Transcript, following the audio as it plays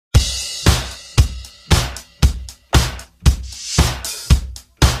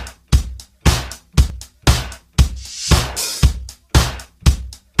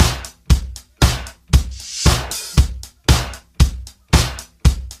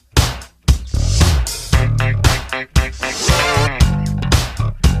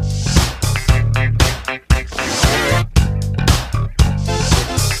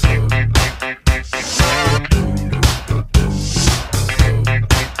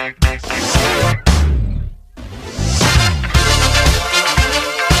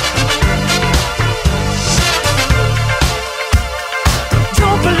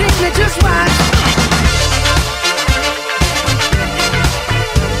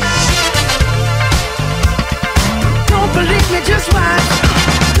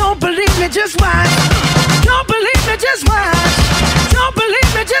just watch. Don't believe me, just watch. Don't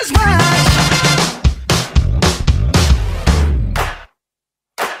believe me, just watch.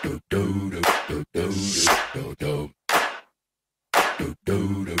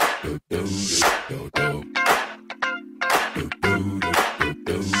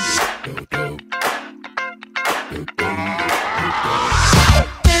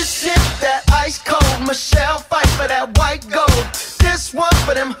 This is that ice cold Michelle fight for that white gold. This one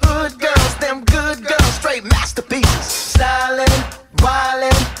for them hood girls, them good girls, straight masterpieces. Styling,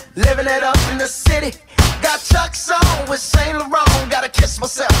 wildin', living it up in the city. Got Chuck's on with Saint Laurent. Gotta kiss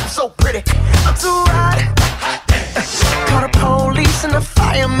myself, I'm so pretty. I'm too hot. Call the police and the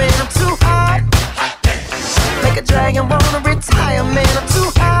fireman. I'm too hot. Make a dragon wanna retire, man. I'm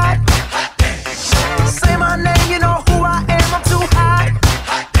too hot. Say my name, you know who I am. I'm too hot.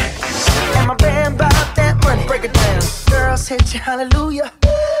 And my band bout that money. Break it down. Girls hit you, hallelujah.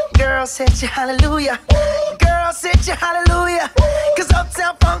 Girls hit you, hallelujah. Girls hit you, hallelujah. Cause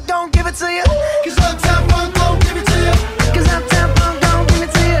Uptown Funk don't give it to you. Cause Uptown Funk don't give it to you. Cause Uptown Funk don't give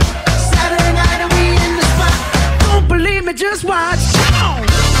it to you. Saturday night and we in the spot. Don't believe me, just watch.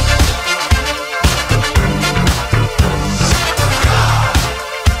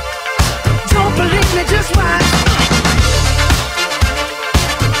 Don't believe me, just watch.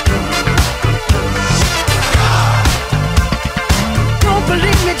 Don't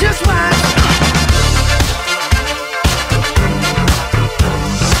believe me, just watch.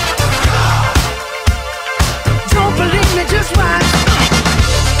 Don't believe me, just watch.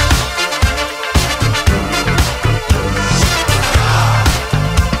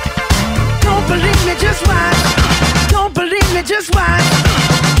 Don't believe me, just watch. Don't believe me, just watch.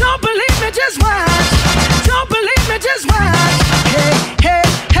 Don't believe me, just watch. Don't believe me, just watch. Hey, hey,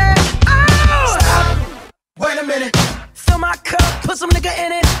 hey, oh! Stop. Wait a minute. Fill my cup, put some nigga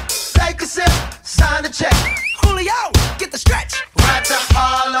in it. Take a sip, sign the check. Julio, get the stretch. Right to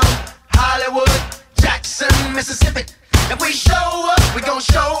Harlem, Hollywood, Jackson, Mississippi. If we show up, we gon'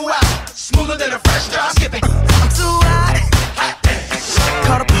 show out. Smoother than a fresh drop skipping. I'm too hot.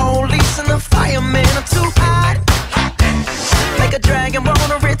 Call the police and the fireman. I'm too hot. Make a dragon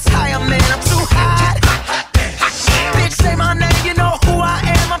wanna retire, man. I'm too hot. Bitch, say my name, you know who I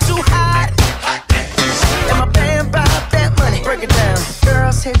am. I'm too hot. And my band bout that money. Break it down.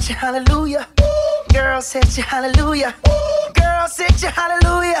 Girls hit you, hallelujah. Girls hit you, hallelujah. Girls hit you,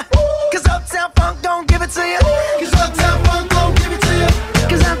 hallelujah. Cause Uptown Funk don't give it to you. Cause Uptown Funk don't give it to you.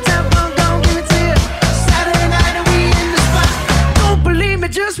 Cause Uptown Funk don't give it to you. Saturday night and we in the spot. Don't believe me,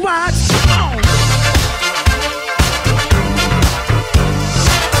 just watch.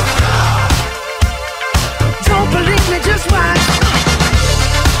 Don't believe me, just watch.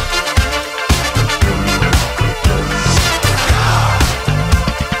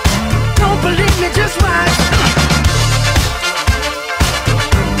 Don't believe me, just watch.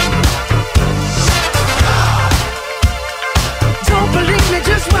 Don't believe me,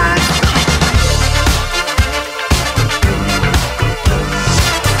 just watch.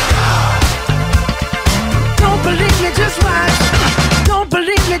 Don't believe me, just watch. Don't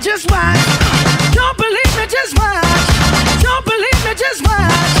believe me, just watch. Don't believe me, just watch. Don't believe me, just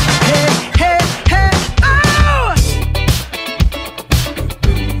watch. Hey, hey, hey, oh!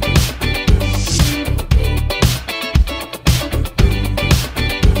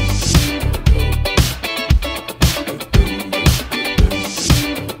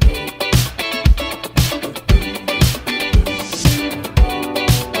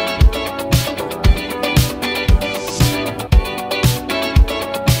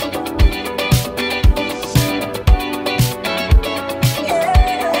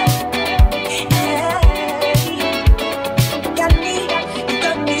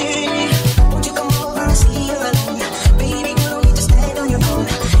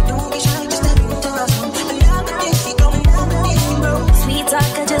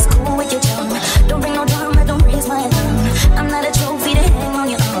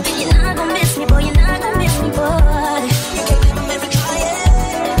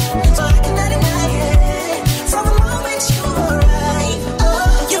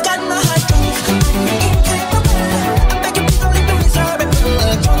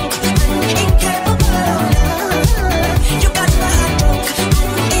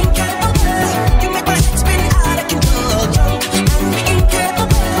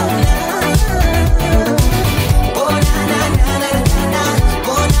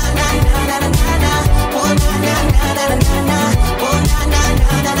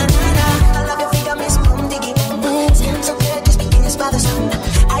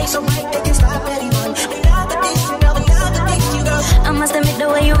 I must admit the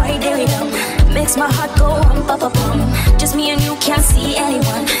way you ride it down. my heart go rum pa pa bum. Just me and you, can't see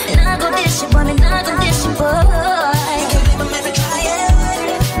anyone. And I go dish it, but and I go dish it, boy. You can't blame him if I try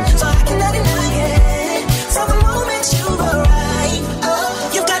it, so I cannot deny it. From the moment you arrive, oh,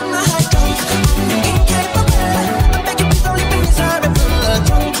 you got my heart drunk, incapable. I beg you please don't leave me miserable,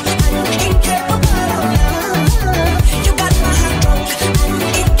 drunk and incapable. You got my heart drunk and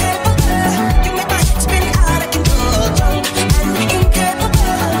incapable. You make my head spin out of control, drunk and incapable.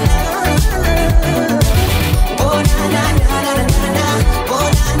 Oh na na na na na na, oh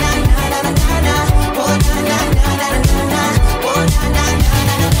na na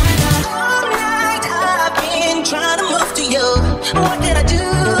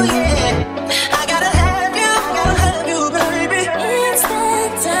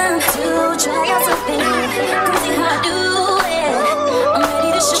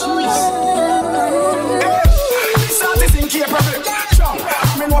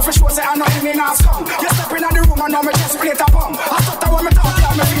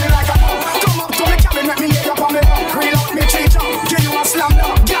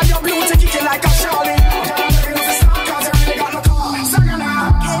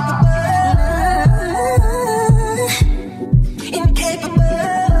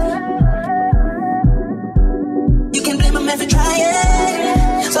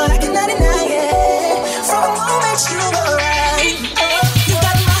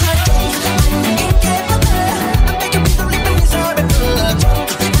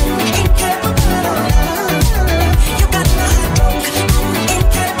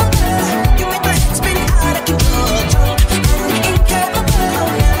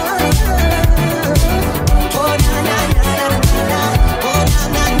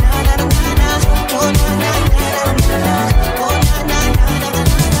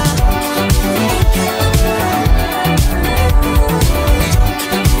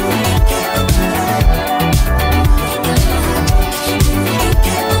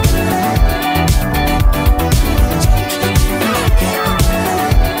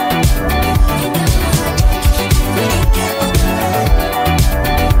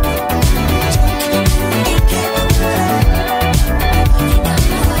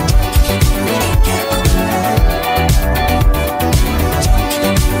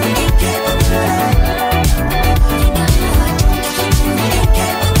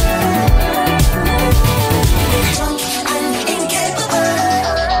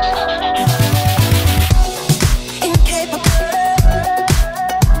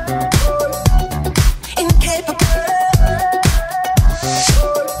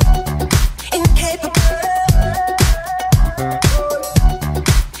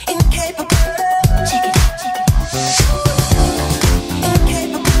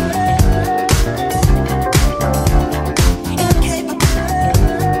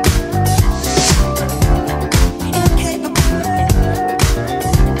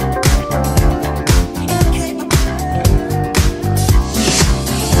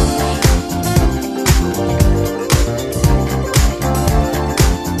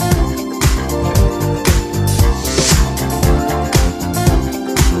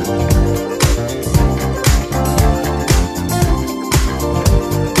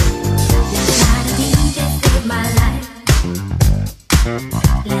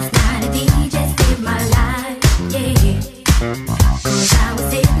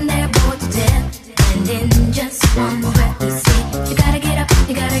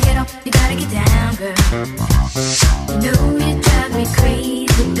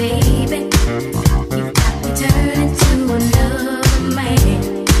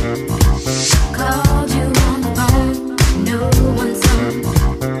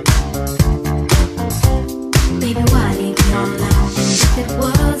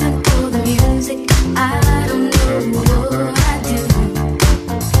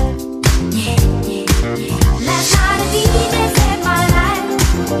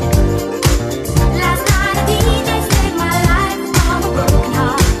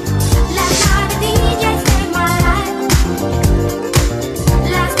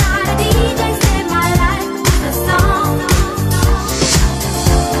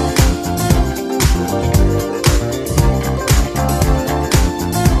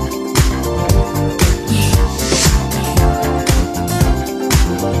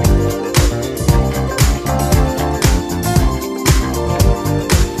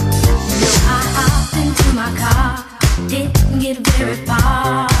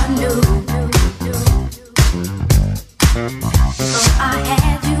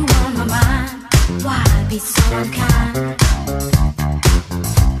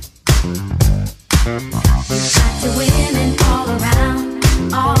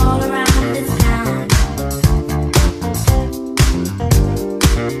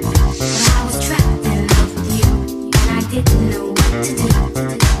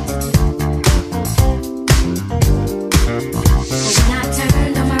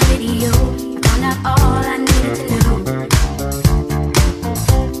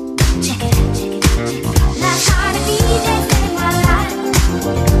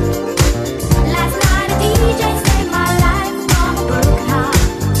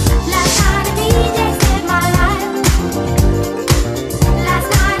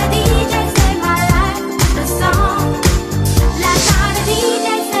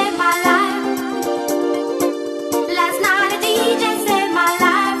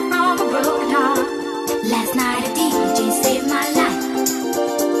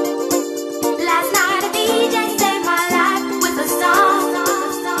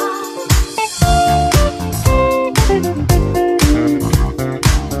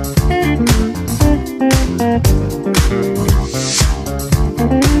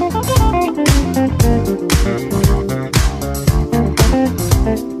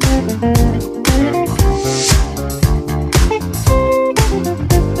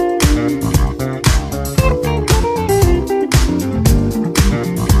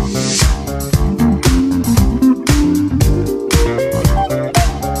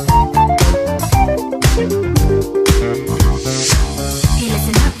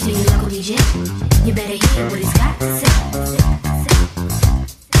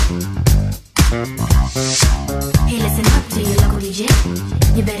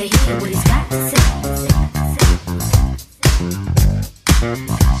You better hear what he's got to say.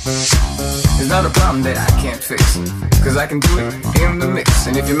 There's not a problem that I can't fix, cause I can do it in the mix.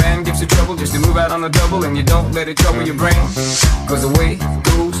 And if your man gives you trouble, just to move out on the double, and you don't let it trouble your brain, cause away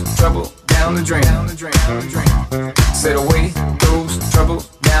goes trouble down the drain. Said away goes trouble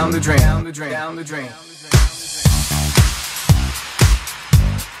down the drain. Down the drain.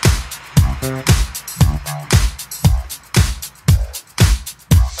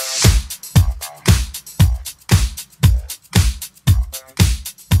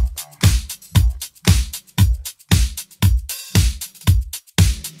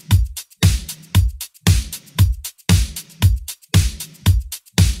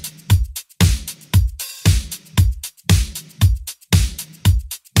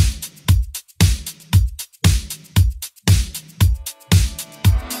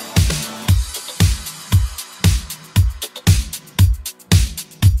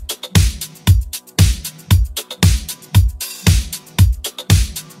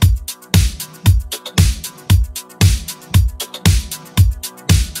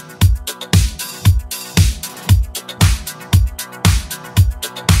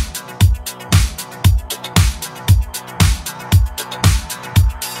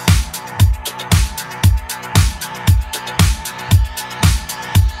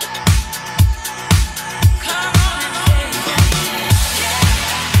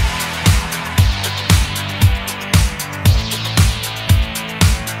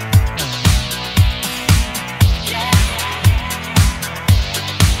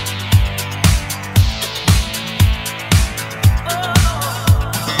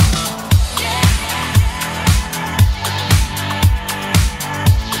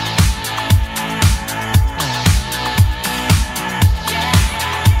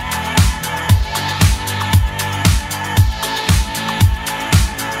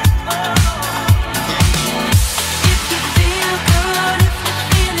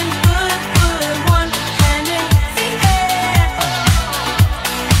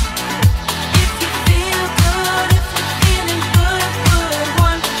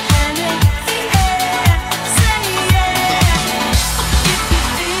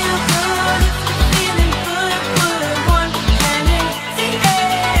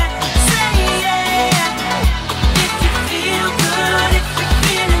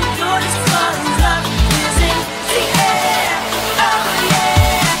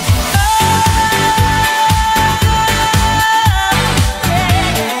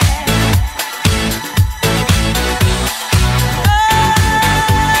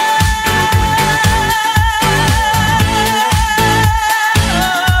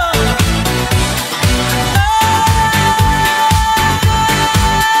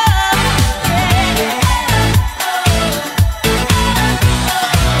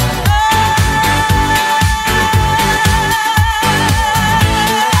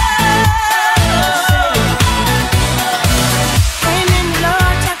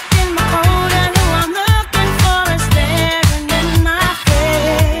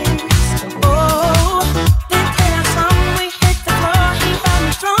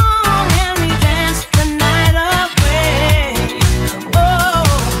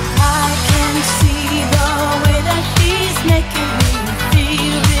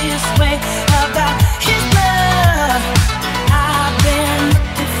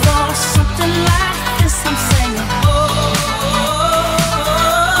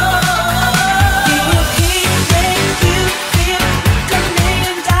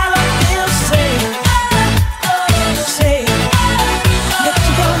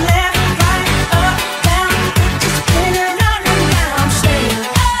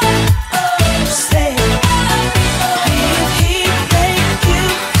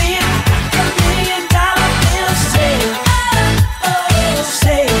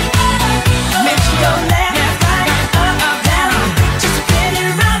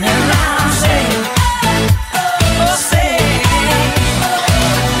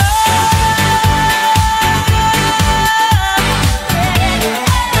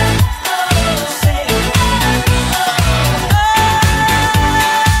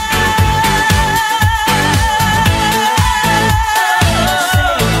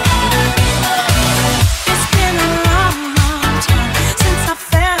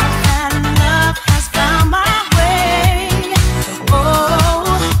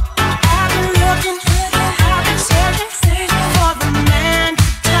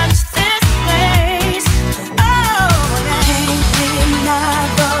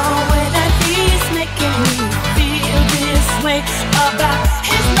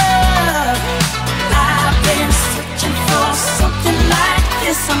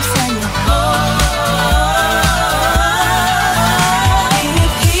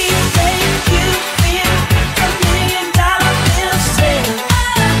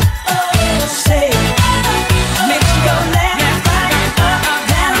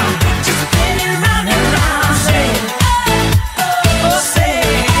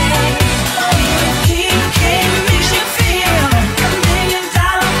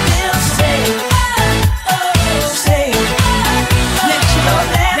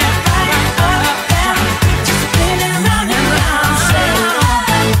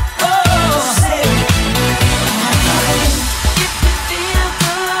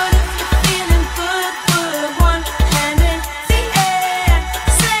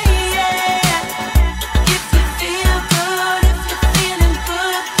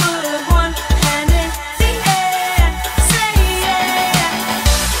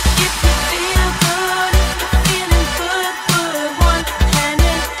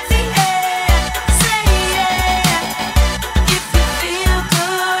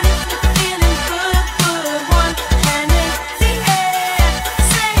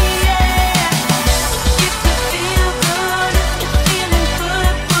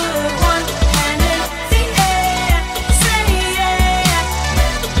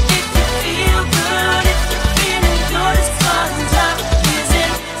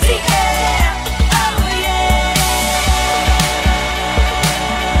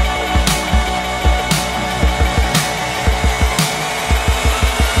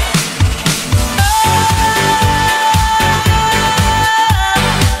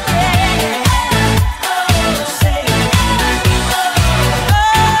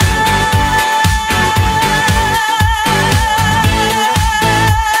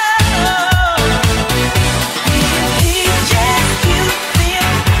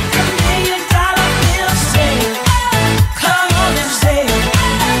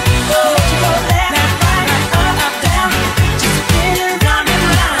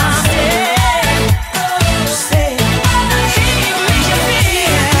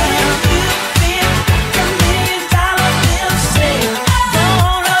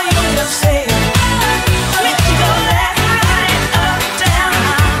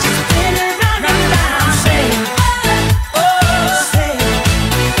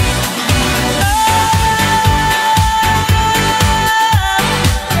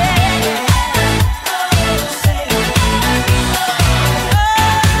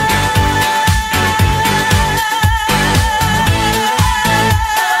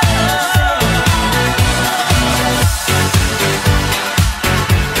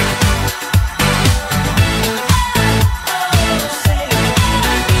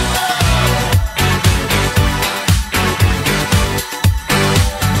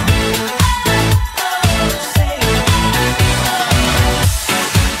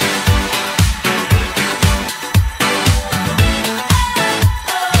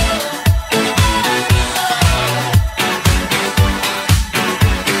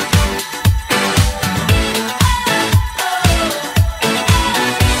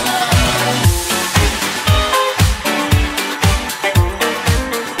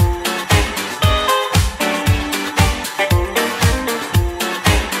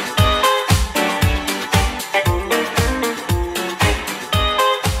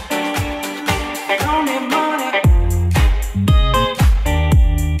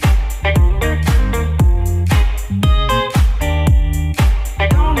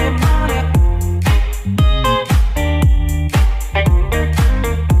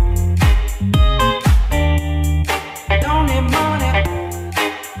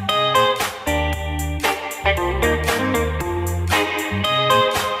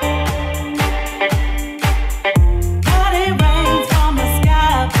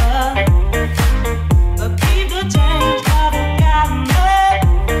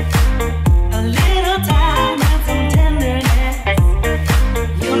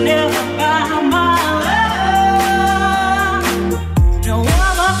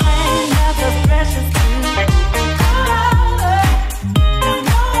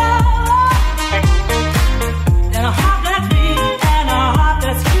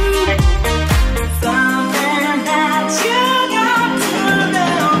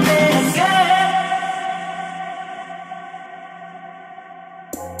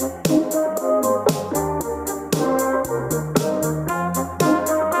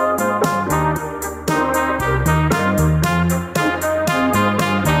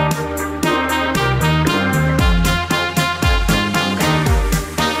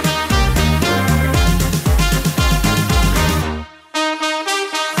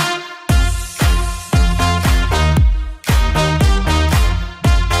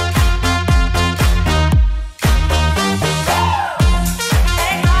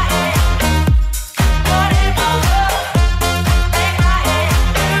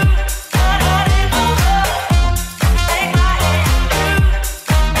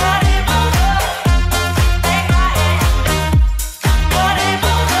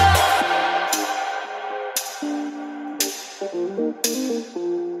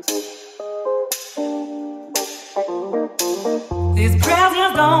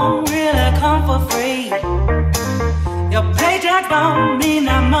 don't really come for free. Your paycheck don't mean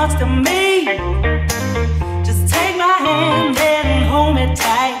that much to me. Just take my hand and hold me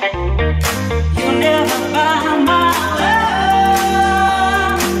tight. You'll never find my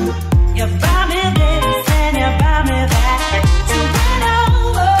love. You buy me this and you buy me that. So bend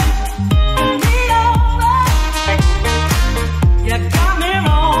over and lean over. You got me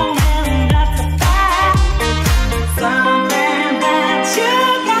wrong and that's a fact. Something that you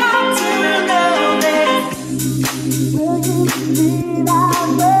got to know this. Will you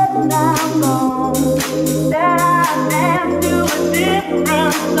realize when I'm gone that I dance to a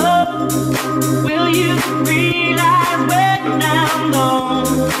different love? Will you realize when I'm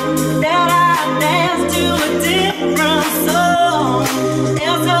gone that I dance to a different song?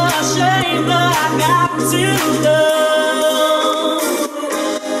 It's a shame, but I got to go.